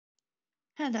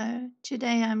Hello,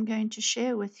 today I'm going to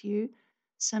share with you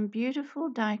some beautiful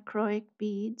dichroic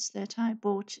beads that I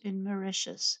bought in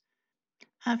Mauritius.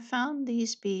 I found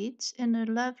these beads in a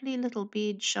lovely little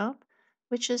bead shop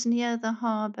which is near the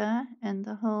harbor and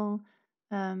the whole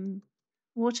um,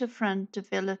 waterfront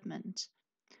development.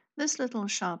 This little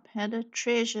shop had a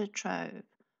treasure trove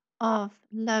of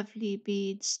lovely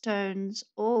bead stones,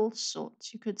 all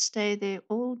sorts. You could stay there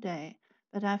all day,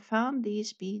 but I found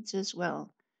these beads as well,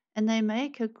 and they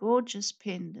make a gorgeous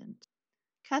pendant.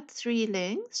 Cut three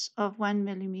lengths of 1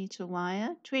 millimeter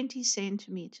wire, 20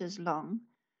 centimeters long,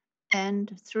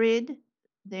 and thread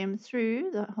them through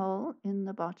the hole in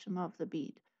the bottom of the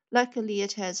bead. Luckily,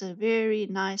 it has a very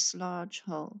nice large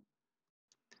hole.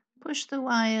 Push the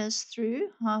wires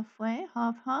through halfway,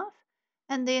 half,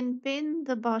 and then bend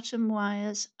the bottom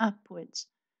wires upwards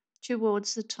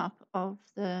towards the top of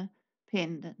the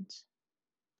pendant.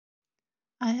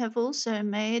 I have also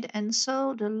made and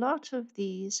sold a lot of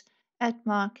these at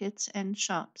markets and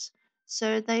shops,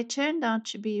 so they turned out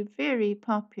to be very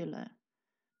popular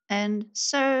and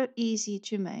so easy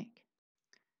to make.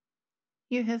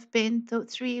 You have bent the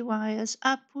three wires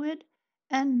upward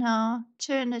and now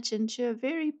turn it into a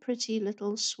very pretty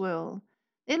little swirl.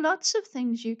 There are lots of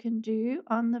things you can do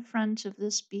on the front of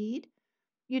this bead.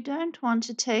 You don't want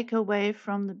to take away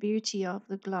from the beauty of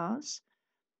the glass,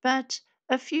 but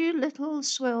a few little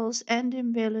swirls and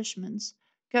embellishments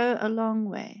go a long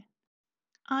way.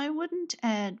 I wouldn't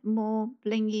add more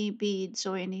blingy beads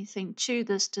or anything to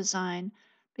this design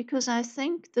because I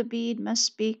think the bead must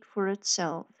speak for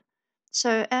itself.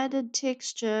 So added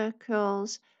texture,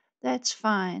 curls, that's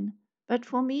fine, but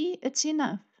for me it's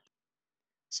enough.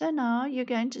 So now you're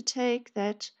going to take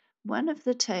that one of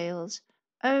the tails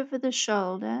over the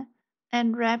shoulder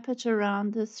and wrap it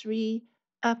around the three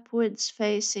upwards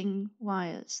facing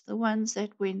wires, the ones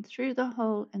that went through the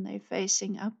hole and they're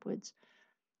facing upwards.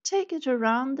 Take it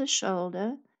around the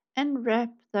shoulder and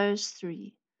wrap those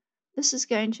three. This is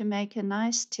going to make a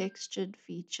nice textured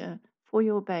feature for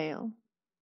your bail.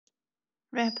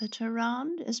 Wrap it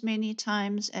around as many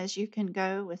times as you can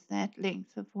go with that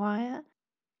length of wire,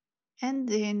 and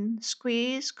then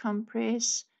squeeze,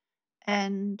 compress,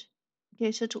 and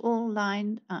get it all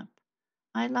lined up.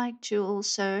 I like to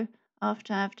also,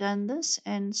 after I've done this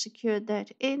and secured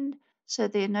that end so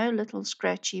there are no little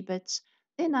scratchy bits,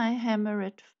 then I hammer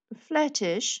it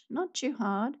flattish, not too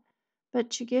hard, but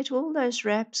to get all those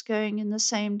wraps going in the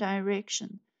same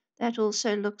direction. That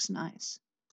also looks nice.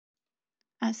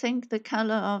 I think the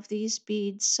color of these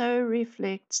beads so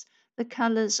reflects the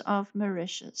colors of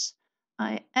Mauritius.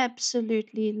 I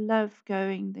absolutely love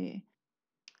going there.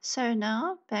 So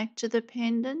now back to the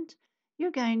pendant.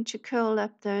 You're going to curl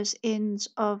up those ends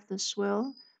of the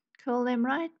swirl, curl them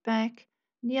right back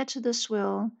near to the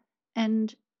swirl,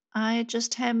 and I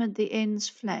just hammered the ends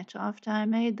flat. After I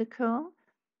made the curl,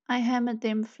 I hammered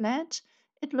them flat.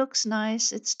 It looks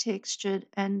nice, it's textured,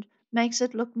 and makes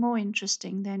it look more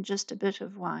interesting than just a bit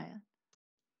of wire.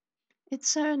 It's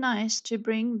so nice to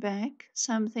bring back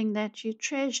something that you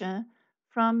treasure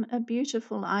from a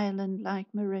beautiful island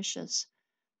like Mauritius.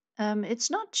 It's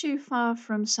not too far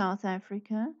from South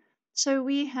Africa, so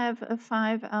we have a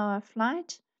 5 hour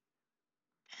flight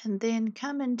and then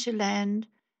come into land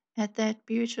at that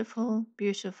beautiful,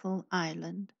 beautiful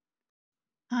island.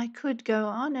 I could go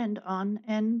on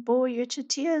and bore you to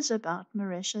tears about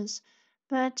Mauritius,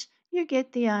 but you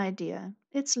get the idea.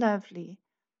 It's lovely.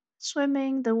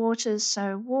 Swimming, the water is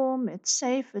so warm, it's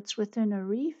safe, it's within a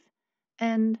reef,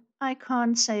 and I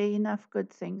can't say enough good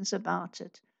things about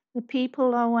it. The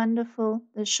people are wonderful,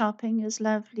 the shopping is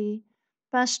lovely,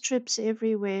 bus trips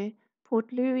everywhere.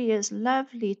 Port Louis is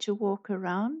lovely to walk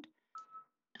around.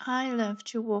 I love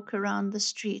to walk around the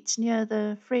streets near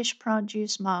the fresh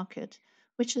produce market,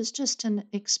 which is just an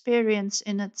experience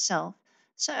in itself.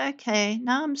 So, okay,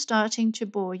 now I'm starting to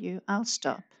bore you. I'll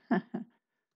stop.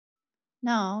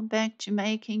 Now back to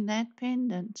making that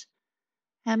pendant.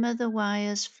 Hammer the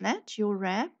wires flat, your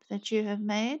wrap that you have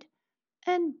made,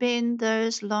 and bend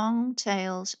those long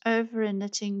tails over a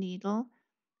knitting needle,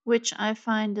 which I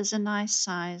find is a nice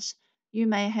size. You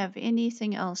may have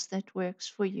anything else that works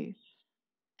for you.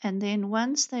 And then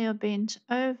once they are bent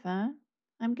over,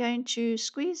 I'm going to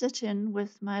squeeze it in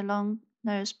with my long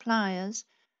nose pliers,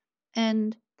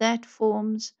 and that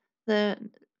forms the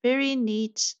very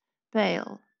neat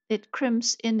bail. It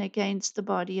crimps in against the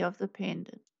body of the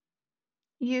pendant.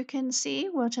 You can see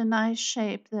what a nice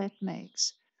shape that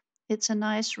makes. It's a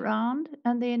nice round,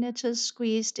 and then it is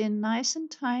squeezed in nice and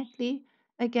tightly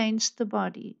against the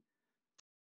body.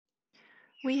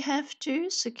 We have to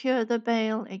secure the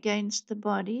bail against the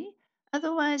body.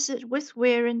 Otherwise, with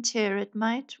wear and tear, it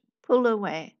might pull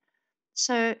away.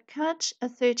 So cut a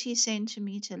 30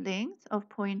 centimeter length of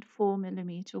 0.4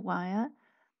 millimeter wire,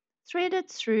 thread it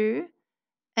through,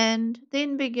 and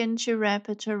then begin to wrap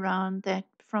it around that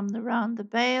from around the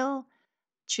bail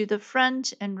to the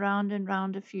front and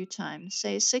round a few times.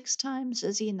 Say 6 times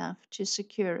is enough to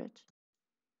secure it.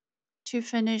 To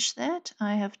finish that,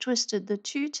 I have twisted the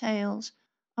two tails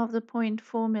of the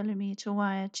 0.4 millimeter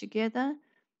wire together.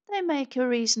 They make a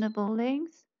reasonable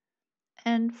length,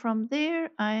 and from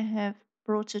there I have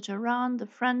brought it around the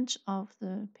front of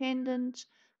the pendant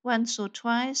once or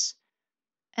twice,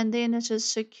 and then it is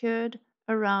secured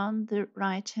around the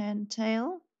right hand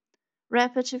tail.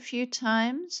 Wrap it a few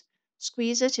times,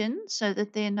 squeeze it in so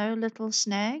that there are no little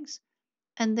snags,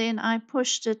 and then I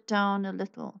pushed it down a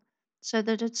little so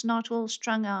that it's not all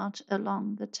strung out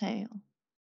along the tail.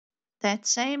 That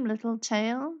same little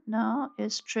tail now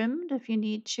is trimmed if you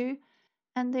need to,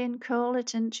 and then curl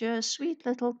it into a sweet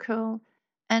little curl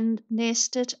and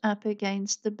nest it up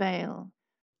against the bail.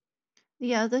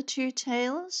 The other two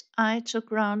tails I took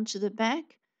round to the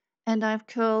back and I've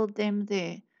curled them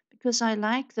there because I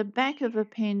like the back of a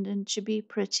pendant to be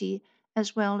pretty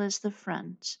as well as the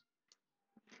front.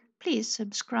 Please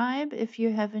subscribe if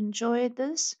you have enjoyed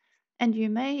this, and you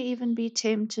may even be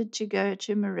tempted to go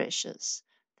to Mauritius.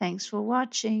 Thanks for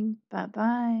watching. Bye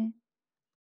bye.